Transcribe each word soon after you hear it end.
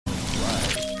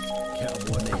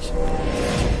Nation.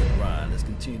 Let's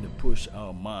continue to push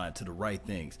our mind to the right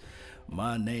things.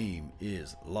 My name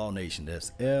is Law Nation.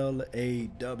 That's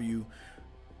LAW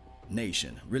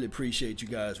Nation. Really appreciate you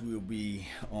guys. We will be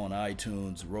on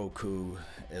iTunes, Roku,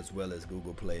 as well as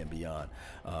Google Play and beyond.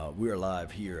 We are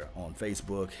live here on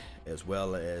Facebook as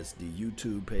well as the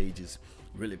YouTube pages.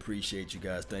 Really appreciate you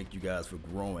guys. Thank you guys for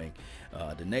growing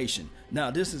the nation.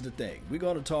 Now, this is the thing. We're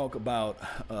going to talk about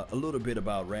a little bit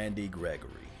about Randy Gregory.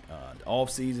 The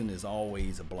off-season is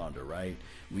always a blunder, right?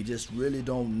 We just really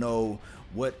don't know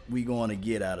what we're going to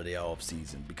get out of the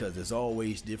off-season because there's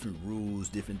always different rules,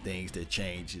 different things that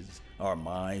changes our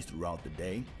minds throughout the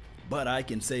day. But I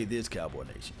can say this, Cowboy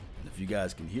Nation, and if you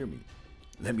guys can hear me,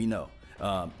 let me know.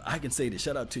 I can say this.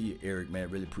 Shout out to you, Eric, man.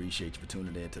 Really appreciate you for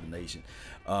tuning in to the nation.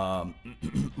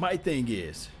 My thing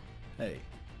is, hey,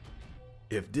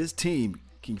 if this team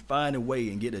can find a way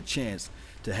and get a chance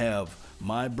to have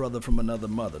my brother from another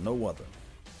mother, no other,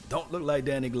 don't look like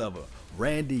Danny Glover,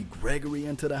 Randy Gregory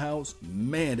into the house,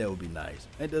 man, that would be nice.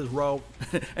 Ain't this raw?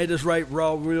 Ain't this right,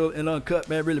 raw, real, and uncut,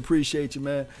 man? Really appreciate you,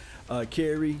 man.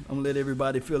 Carrie, I'm gonna let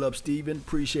everybody fill up. Steven,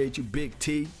 appreciate you. Big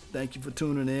T, thank you for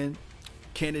tuning in.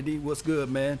 Kennedy, what's good,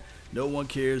 man? No one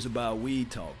cares about weed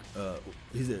talk.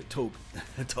 He said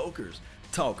tokers,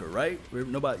 talker, right?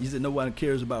 Nobody. He said no one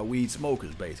cares about weed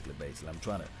smokers. Basically, I'm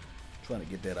trying to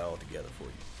get that all together for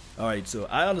you. All right, so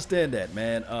I understand that,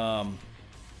 man.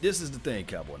 This is the thing,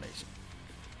 Cowboy Nation.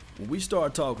 When we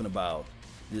start talking about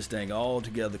this thing all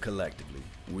together collectively,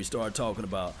 when we start talking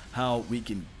about how we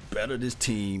can better this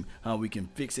team, how we can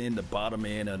fix in the bottom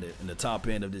end and the top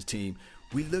end of this team,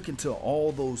 we look into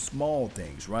all those small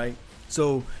things, right?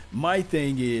 So my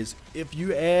thing is, if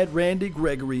you add Randy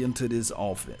Gregory into this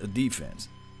defense,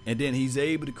 and then he's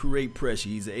able to create pressure,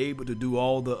 he's able to do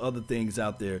all the other things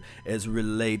out there as it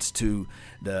relates to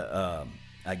the,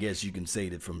 I guess you can say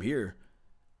that from here,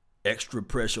 extra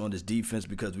pressure on this defense,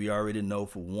 because we already know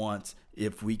for once,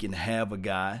 if we can have a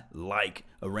guy like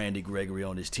a Randy Gregory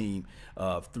on this team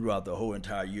throughout the whole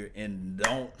entire year, and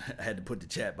I had to put the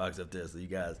chat box up there, so you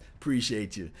guys,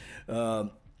 appreciate you.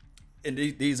 And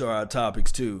these are our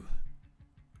topics too.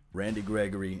 Randy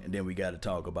Gregory, and then we got to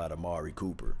talk about Amari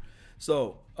Cooper.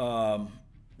 So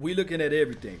we looking at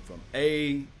everything from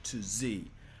A to Z.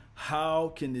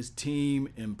 How can this team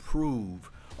improve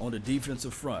on the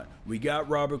defensive front? We got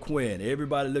Robert Quinn.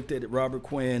 Everybody looked at Robert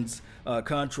Quinn's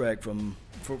contract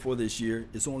for this year.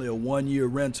 It's only a 1-year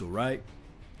rental, right?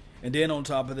 And then on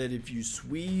top of that, if you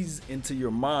squeeze into your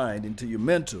mind, into your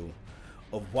mental,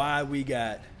 of why we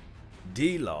got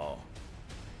D-Law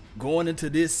going into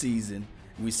this season,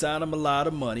 we signed him a lot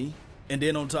of money, and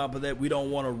then on top of that, we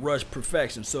don't want to rush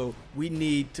perfection. So we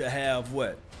need to have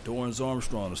what? Dorrance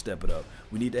Armstrong to step it up.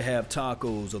 We need to have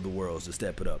Tacos of the world to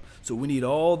step it up. So we need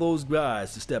all those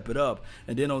guys to step it up.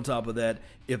 And then on top of that,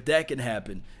 if that can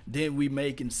happen, then we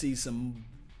may can see some,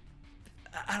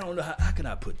 I don't know, how can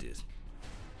I put this?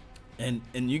 And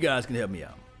you guys can help me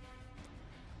out.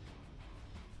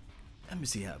 Let me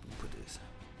see how I can put this.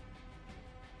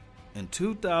 In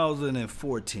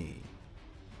 2014,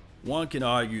 one can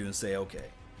argue and say, okay,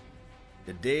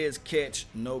 the Dez catch,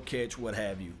 no catch, what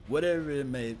have you, whatever it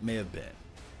may have been,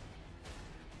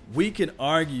 we can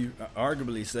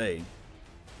arguably say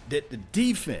that the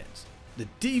defense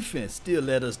still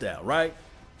let us down, right?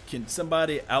 Can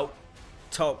somebody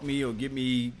out-talk me or get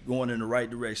me going in the right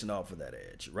direction off of that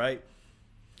edge, right?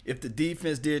 If the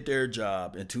defense did their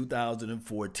job in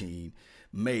 2014,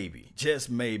 maybe,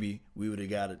 just maybe, we would have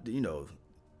got a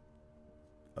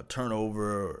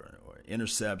turnover or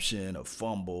interception, a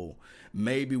fumble.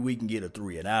 Maybe we can get a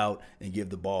 3 and out and give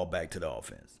the ball back to the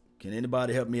offense. Can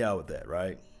anybody help me out with that,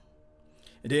 right?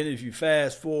 And then if you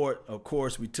fast forward, of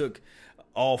course, we took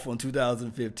off on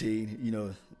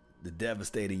 2015, the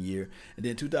devastating year. And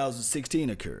then 2016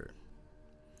 occurred.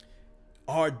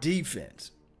 Our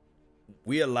defense,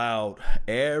 we allowed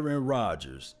Aaron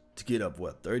Rodgers to get up,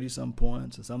 30-some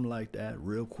points or something like that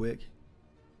real quick.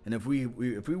 And if we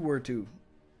were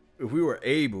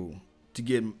able to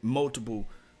get multiple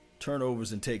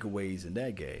turnovers and takeaways in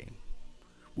that game,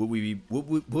 would we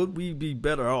be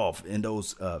better off in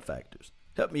those factors?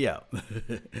 Help me out.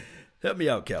 Help me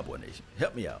out, Cowboy Nation.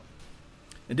 Help me out.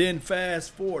 And then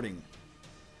fast forwarding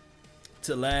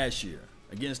to last year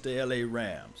against the LA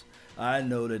Rams, I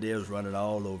know that they was running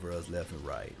all over us left and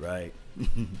right?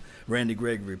 Randy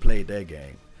Gregory played that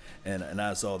game. And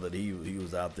I saw that he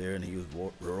was out there and he was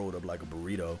rolled up like a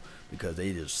burrito because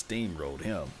they just steamrolled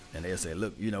him. And they said,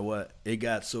 look, you know what? It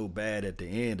got so bad at the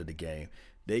end of the game,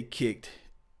 they kicked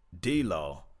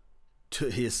D-Law to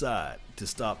his side to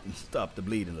stop the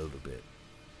bleeding a little bit.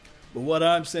 But what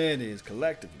I'm saying is,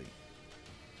 collectively,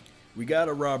 we got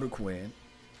a Robert Quinn,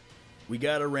 we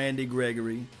got a Randy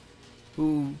Gregory,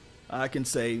 who I can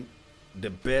say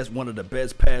one of the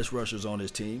best pass rushers on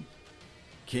this team.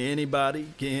 Can anybody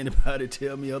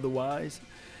tell me otherwise?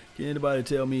 Can anybody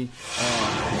tell me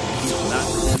he's not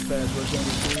the best pass rusher on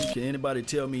this team? Can anybody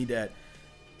tell me that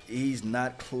he's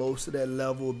not close to that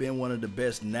level of being one of the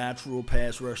best natural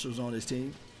pass rushers on his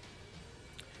team?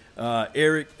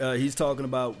 Eric, he's talking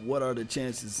about what are the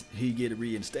chances he get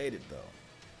reinstated, though.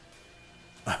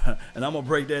 And I'm going to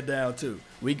break that down, too.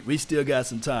 We still got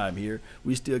some time here.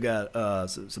 We still got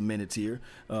some minutes here.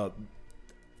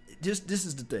 This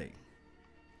is the thing.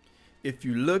 If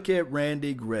you look at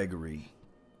Randy Gregory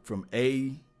from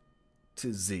A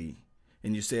to Z,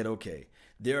 and you said, okay,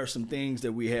 there are some things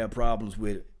that we have problems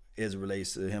with as it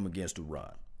relates to him against the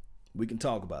run. We can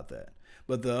talk about that.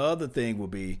 But the other thing will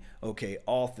be, okay,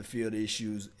 off the field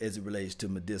issues as it relates to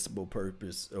medicinal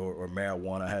purpose or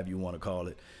marijuana, however you want to call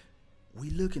it.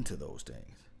 We look into those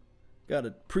things. Got to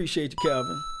appreciate you,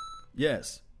 Calvin.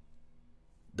 Yes.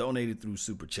 Donated through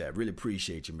Super Chat. Really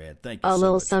appreciate you, man. Thank you so much. A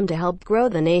little something to help grow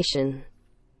the nation.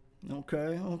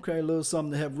 Okay. A little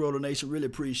something to help grow the nation. Really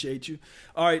appreciate you.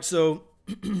 All right, so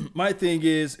my thing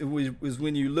is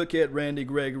when you look at Randy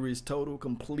Gregory's total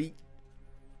complete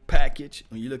package,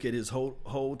 when you look at his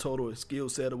whole total skill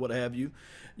set or what have you,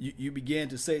 you begin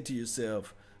to say to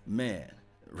yourself, man,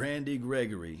 Randy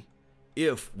Gregory,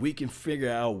 if we can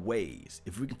figure out ways,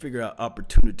 if we can figure out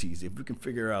opportunities, if we can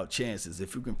figure out chances,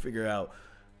 if we can figure out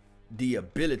the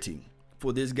ability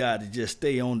for this guy to just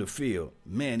stay on the field,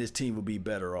 man, this team will be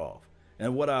better off.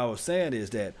 And what I was saying is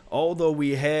that although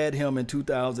we had him in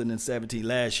 2018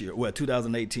 last year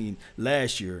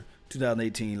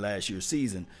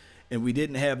season, and we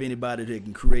didn't have anybody that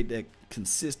can create that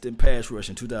consistent pass rush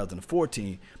in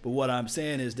 2014. But what I'm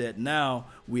saying is that now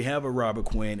we have a Robert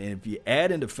Quinn, and if you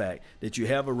add in the fact that you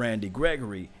have a Randy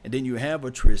Gregory, and then you have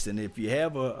a Tristan, if you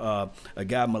have a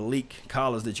guy Malik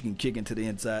Collins that you can kick into the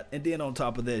inside, and then on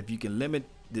top of that, if you can limit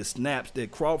the snaps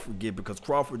that Crawford get, because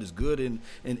Crawford is good in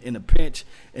a pinch,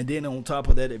 and then on top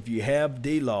of that, if you have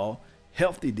D-Law,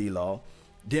 healthy D-Law,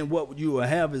 then what you will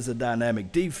have is a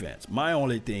dynamic defense. My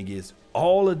only thing is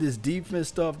all of this defense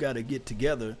stuff got to get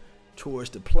together towards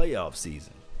the playoff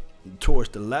season, towards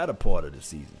the latter part of the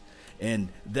season, and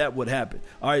that would happen.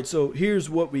 All right, so here's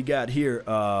what we got here.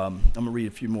 I'm going to read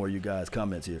a few more of you guys'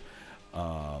 comments here.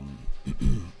 Paul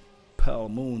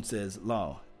Moon says,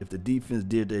 Law, if the defense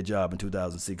did their job in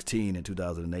 2016 and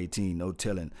 2018, no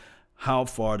telling how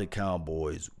far the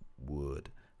Cowboys would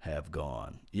have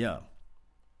gone. Yeah.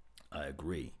 I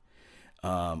agree.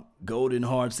 Golden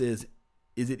Heart says,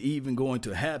 is it even going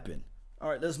to happen? All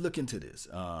right, let's look into this.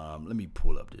 Let me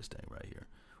pull up this thing right here.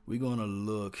 We're going to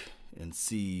look and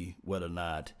see whether or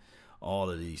not all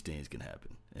of these things can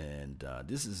happen. And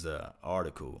this is an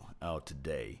article out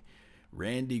today.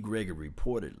 Randy Gregory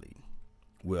reportedly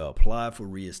will apply for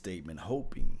reinstatement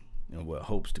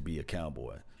hopes to be a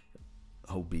Cowboy.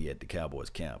 Hope be at the Cowboys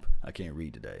camp. I can't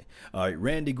read today. All right,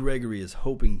 Randy Gregory is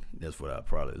hoping, that's what I'm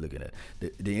probably looking at,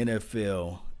 the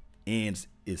NFL ends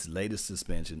its latest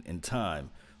suspension in time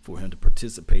for him to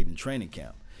participate in training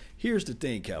camp. Here's the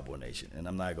thing, Cowboy Nation, and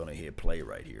I'm not going to hit play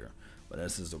right here, but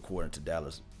this is according to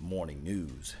Dallas Morning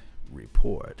News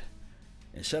report.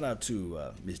 And shout out to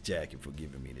Miss Jackie for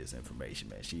giving me this information,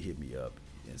 man. She hit me up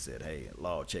and said, hey,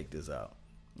 Law, check this out.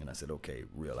 And I said, okay,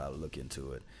 I'll look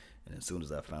into it. And as soon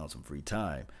as I found some free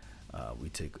time, we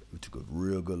took a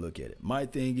real good look at it. My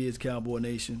thing is, Cowboy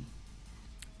Nation,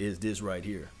 is this right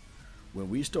here. When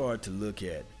we start to look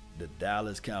at the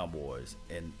Dallas Cowboys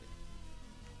and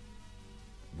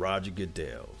Roger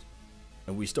Goodell,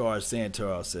 and we start saying to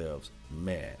ourselves,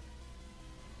 man,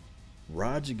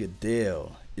 Roger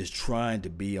Goodell is trying to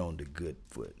be on the good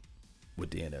foot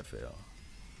with the NFL.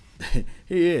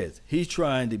 He is. He's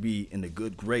trying to be in the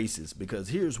good graces, because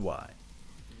here's why.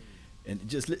 And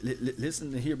just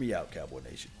listen and hear me out, Cowboy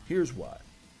Nation. Here's why.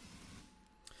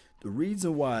 The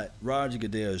reason why Roger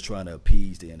Goodell is trying to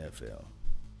appease the NFL,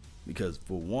 because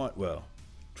for one,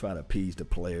 trying to appease the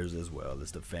players as well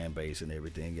as the fan base and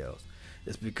everything else,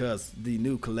 it's because the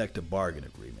new collective bargain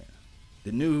agreement,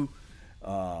 the new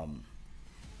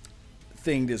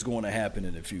thing that's going to happen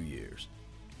in a few years.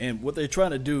 And what they're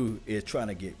trying to do is trying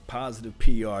to get positive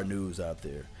PR news out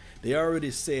there. They already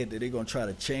said that they're going to try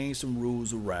to change some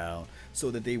rules around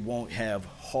so that they won't have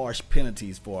harsh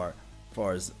penalties for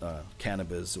far as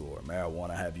cannabis or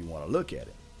marijuana, however you want to look at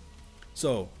it.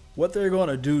 So what they're going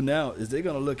to do now is they're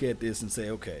going to look at this and say,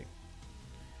 okay,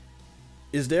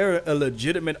 is there a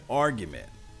legitimate argument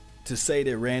to say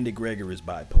that Randy Gregory is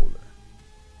bipolar?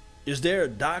 Is there a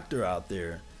doctor out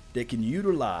there that can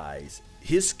utilize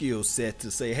his skill set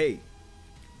to say, hey,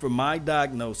 from my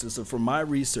diagnosis or from my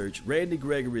research, Randy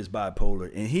Gregory is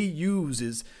bipolar, and he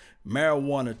uses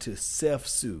marijuana to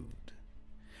self-soothe.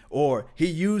 Or he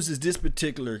uses this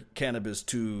particular cannabis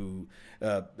to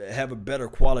have a better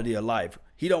quality of life.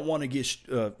 He don't want to get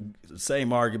the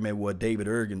same argument what David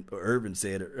Irvin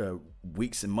said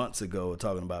weeks and months ago,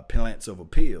 talking about plants over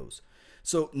pills.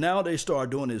 So now they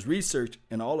start doing this research,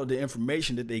 and all of the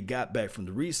information that they got back from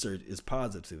the research is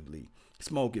positively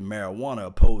smoking marijuana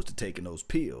opposed to taking those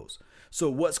pills.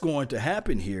 So what's going to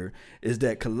happen here is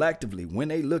that collectively, when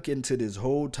they look into this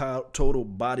whole total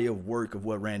body of work of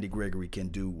what Randy Gregory can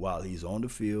do while he's on the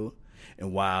field,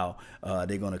 and while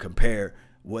they're going to compare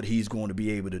what he's going to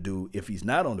be able to do if he's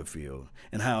not on the field,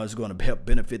 and how it's going to help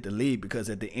benefit the league, because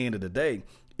at the end of the day,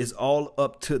 it's all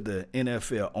up to the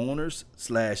NFL owners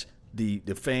 / the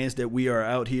fans that we are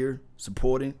out here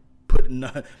supporting, putting.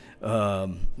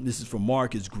 This is from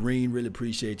Marcus Green. Really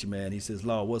appreciate you, man. He says,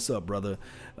 Law, what's up, brother?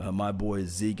 My boy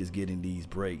Zeke is getting these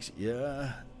breaks.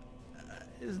 Yeah,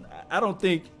 I don't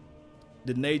think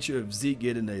the nature of Zeke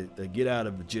getting a get out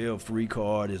of jail free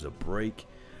card is a break.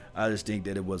 I just think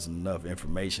that it wasn't enough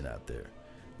information out there.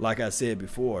 Like I said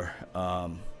before,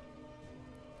 let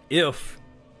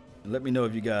me know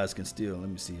if you guys can still, let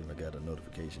me see if I got a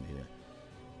notification here.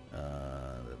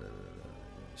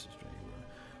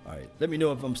 All right, let me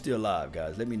know if I'm still live,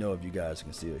 guys. Let me know if you guys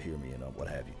can still hear me and what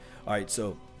have you. All right,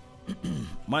 so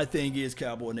my thing is,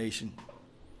 Cowboy Nation,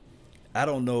 I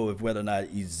don't know if whether or not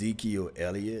Ezekiel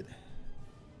Elliott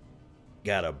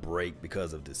got a break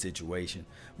because of the situation.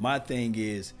 My thing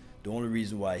is, the only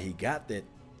reason why he got that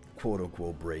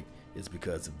quote-unquote break is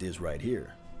because of this right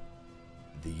here.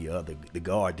 The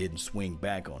guard didn't swing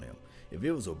back on him. If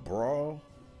it was a brawl,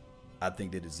 I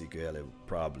think that Ezekiel Elliott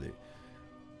probably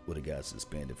would have got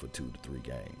suspended for 2 to 3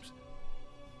 games.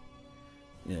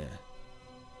 Yeah.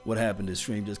 What happened? The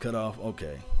stream just cut off?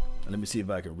 Okay. Let me see if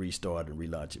I can restart and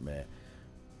relaunch it, man.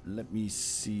 Let me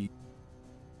see.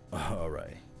 All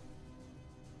right.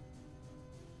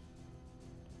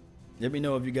 Let me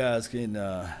know if you guys can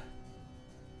let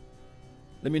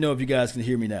me know if you guys can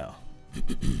hear me now.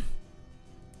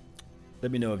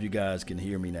 Let me know if you guys can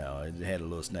hear me now. I had a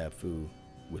little snafu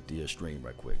with the stream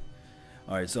right quick.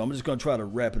 All right, so I'm just going to try to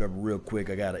wrap it up real quick.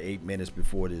 I got 8 minutes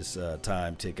before this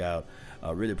time tick out.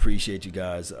 I really appreciate you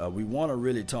guys. We want to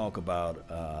really talk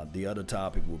about the other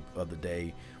topic of the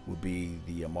day would be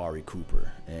the Amari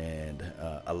Cooper. And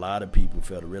a lot of people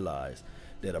fail to realize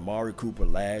that Amari Cooper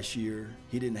last year,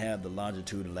 he didn't have the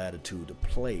longitude and latitude to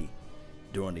play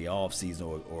during the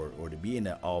offseason or to be in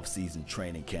that offseason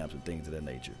training camps and things of that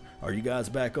nature. Are you guys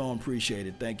back on? Appreciate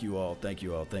it. Thank you all. Thank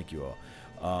you all. Thank you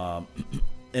all.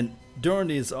 And during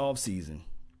this offseason,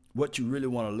 what you really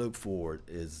want to look for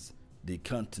is the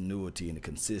continuity and the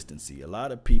consistency. A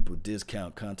lot of people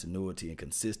discount continuity and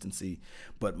consistency,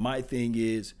 but my thing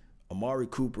is Amari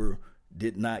Cooper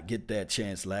did not get that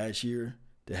chance last year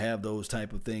to have those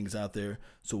type of things out there.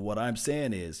 So what I'm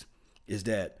saying is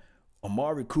that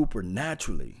Amari Cooper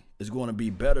naturally is going to be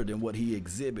better than what he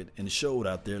exhibited and showed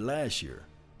out there last year,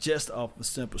 just off the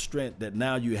simple strength that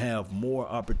now you have more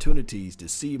opportunities to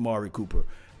see Amari Cooper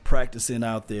practicing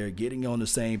out there, getting on the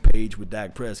same page with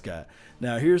Dak Prescott.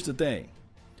 Now, here's the thing.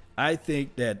 I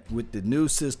think that with the new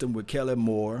system with Kellen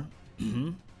Moore,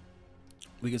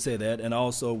 we can say that, and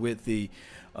also with the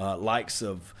likes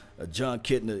of John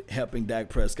Kitna helping Dak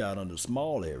Prescott on the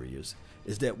small areas,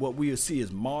 is that what we'll see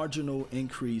is marginal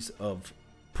increase of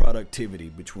productivity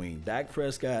between Dak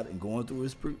Prescott and going through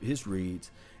his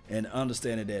reads and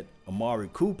understanding that Amari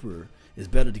Cooper is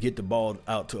better to get the ball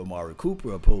out to Amari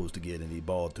Cooper opposed to getting the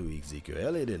ball to Ezekiel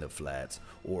Elliott in the flats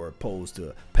or opposed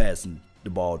to passing the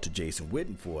ball to Jason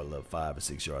Witten for a little 5 or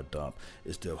 6 yard dump,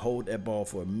 is to hold that ball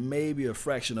for maybe a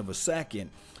fraction of a second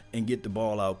and get the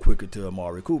ball out quicker to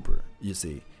Amari Cooper, you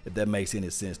see, if that makes any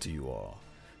sense to you all.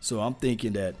 So I'm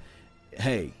thinking that,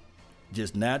 hey,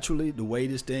 just naturally the way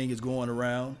this thing is going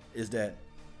around is that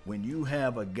when you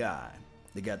have a guy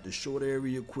that got the short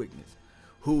area quickness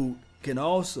who can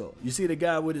also, you see the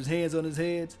guy with his hands on his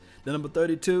heads, the number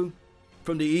 32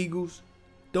 from the Eagles,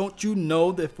 don't you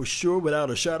know that for sure, without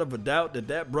a shot of a doubt,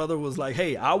 that brother was like,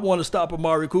 hey, I want to stop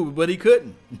Amari Cooper, but he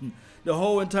couldn't. The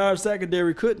whole entire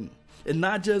secondary couldn't. And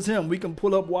not just him. We can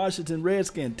pull up Washington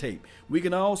Redskin tape. We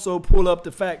can also pull up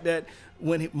the fact that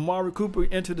when Amari Cooper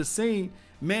entered the scene,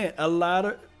 man, a lot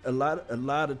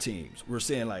of teams were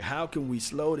saying, like, how can we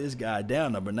slow this guy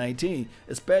down, number 19,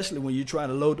 especially when you're trying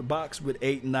to load the box with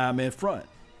 8 and 9 men front.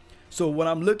 So what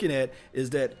I'm looking at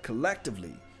is that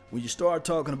collectively, when you start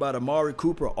talking about Amari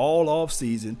Cooper all off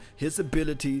season, his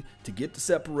ability to get the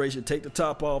separation, take the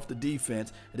top off the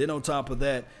defense, and then on top of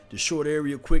that, the short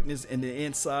area quickness and the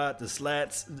inside, the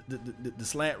slats, the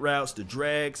slant routes, the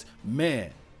drags,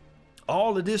 man,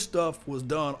 all of this stuff was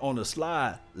done on the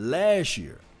slide last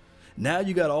year. Now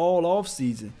you got all off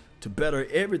season to better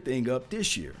everything up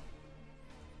this year.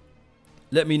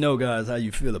 Let me know, guys, how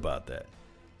you feel about that.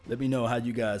 Let me know how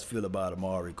you guys feel about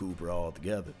Amari Cooper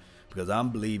altogether, because I'm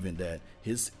believing that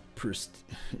his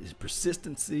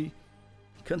persistency,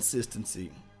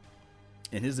 consistency,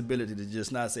 and his ability to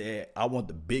just not say, hey, I want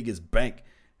the biggest bank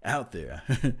out there.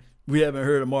 We haven't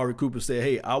heard Amari Cooper say,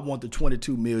 hey, I want the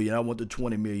 $22 million, I want the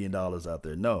 $20 million out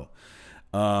there. No.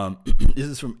 This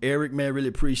is from Eric, man. Really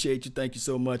appreciate you. Thank you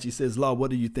so much. He says, Law, what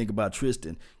do you think about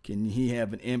Tristan? Can he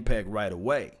have an impact right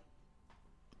away?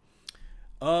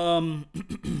 And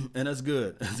that's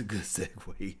good. That's a good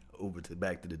segue over to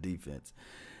back to the defense.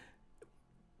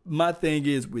 My thing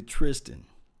is with Tristan,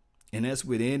 and that's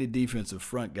with any defensive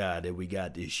front guy that we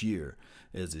got this year,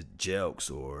 as it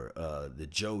Jelks or the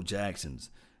Joe Jacksons,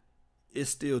 it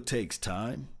still takes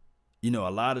time. You know, a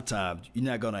lot of times you're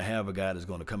not going to have a guy that's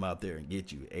going to come out there and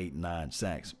get you 8, 9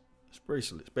 sacks,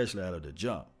 especially out of the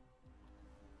jump.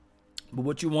 But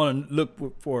what you want to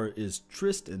look for is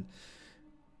Tristan.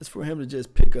 It's for him to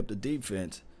just pick up the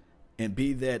defense and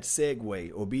be that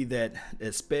segue or be that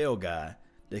spell guy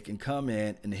that can come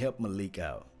in and help Malik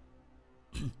out.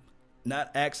 Not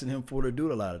asking him to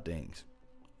do a lot of things.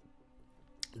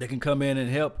 They can come in and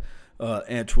help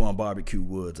Antoine Barbecue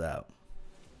Woods out.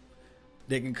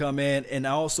 They can come in and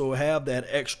also have that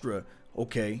extra,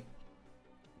 okay,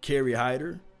 Kerry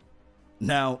Hyder.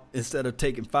 Now, instead of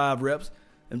taking 5 reps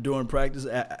and during practice,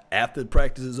 after the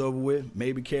practice is over with,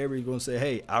 maybe Kerry's going to say,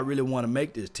 hey, I really want to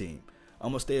make this team. I'm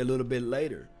going to stay a little bit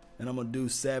later, and I'm going to do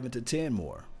 7 to 10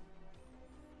 more.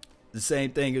 The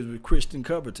same thing as with Christian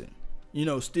Covington. You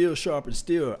know, steel sharpens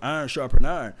steel, iron sharpens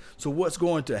iron. So what's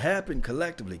going to happen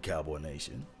collectively, Cowboy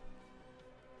Nation,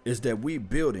 is that we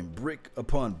building brick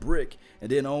upon brick,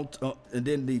 and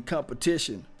then the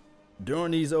competition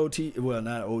during these not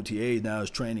OTAs, now it's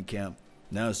training camp.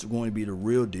 Now it's going to be the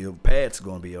real deal. Pat's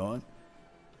going to be on.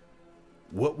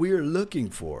 What we're looking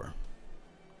for,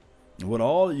 and what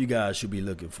all of you guys should be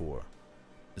looking for,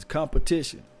 is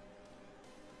competition.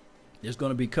 There's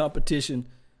going to be competition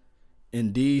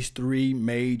in these 3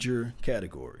 major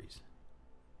categories.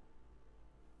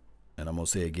 And I'm going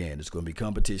to say again, there's going to be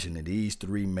competition in these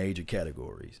 3 major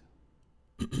categories.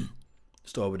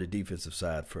 Start with the defensive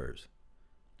side first.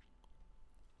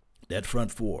 That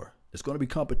front 4. There's going to be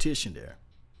competition there.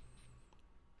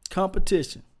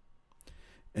 Competition.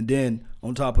 And then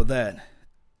on top of that,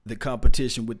 the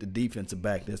competition with the defensive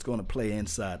back that's going to play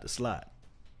inside the slot.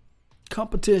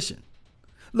 Competition.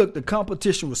 Look, the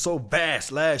competition was so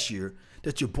vast last year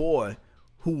that your boy,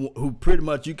 who pretty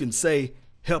much you can say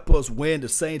helped us win the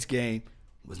Saints game,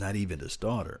 was not even the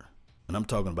starter. And I'm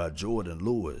talking about Jordan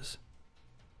Lewis.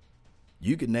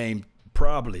 You could name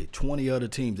probably 20 other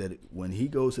teams that when he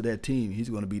goes to that team, he's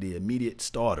going to be the immediate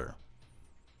starter.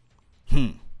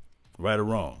 Right or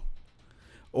wrong.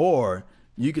 Or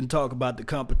you can talk about the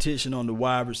competition on the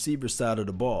wide receiver side of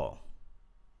the ball.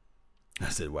 I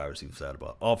said wide receiver side of the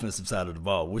ball. Offensive side of the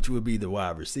ball, which would be the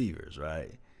wide receivers,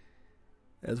 right?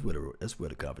 That's where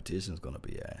the competition is going to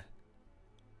be at.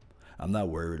 I'm not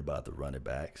worried about the running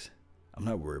backs. I'm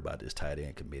not worried about this tight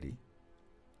end committee.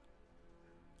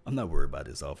 I'm not worried about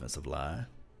this offensive line.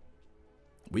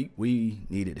 We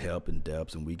needed help in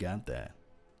depth, and we got that.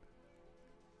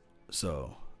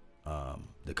 So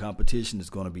the competition is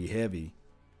going to be heavy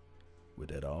with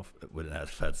that not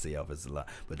about to say offensive line,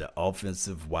 but the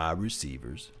offensive wide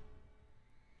receivers.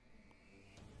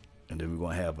 And then we're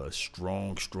going to have a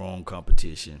strong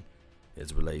competition as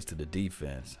it relates to the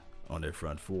defense on their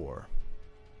front 4.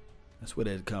 That's where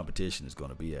that competition is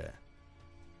going to be at.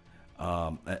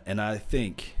 And I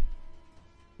think,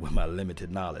 with my limited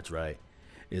knowledge, right,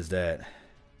 is that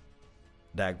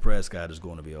Dak Prescott is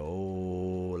going to be a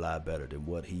whole lot better than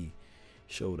what he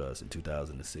showed us in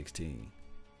 2016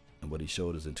 and what he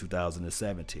showed us in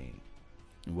 2017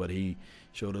 and what he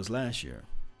showed us last year.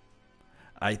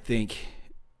 I think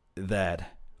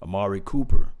that Amari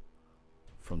Cooper,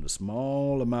 from the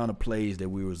small amount of plays that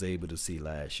we was able to see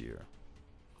last year,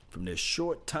 from this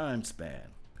short time span,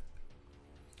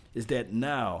 is that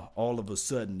now all of a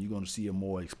sudden you're going to see a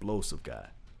more explosive guy.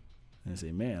 And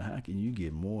say, man, how can you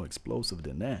get more explosive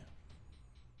than that?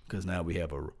 Because now we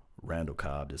have a Randall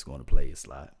Cobb that's going to play a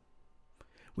slot.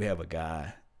 We have a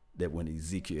guy that when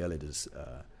Ezekiel Elliott is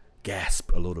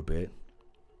gasp a little bit,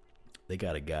 they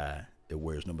got a guy that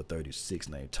wears number 36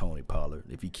 named Tony Pollard,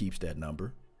 if he keeps that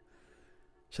number.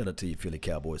 Shout out to you, Philly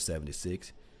Cowboys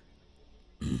 76.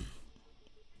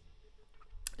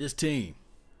 This team,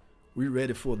 we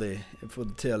ready for the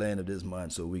tail end of this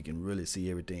month so we can really see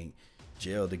everything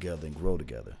gel together and grow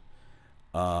together.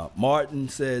 Martin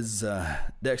says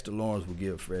Dexter Lawrence will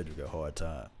give Frederick a hard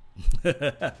time.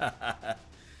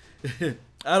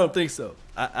 I don't think so.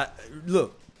 I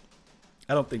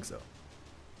don't think so.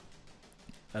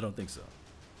 I don't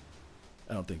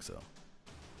think so.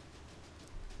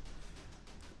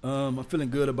 I'm feeling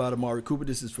good about Amari Cooper.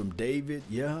 This is from David.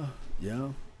 Yeah.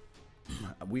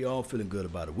 We all feeling good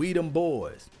about it. We them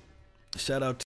boys. Shout out to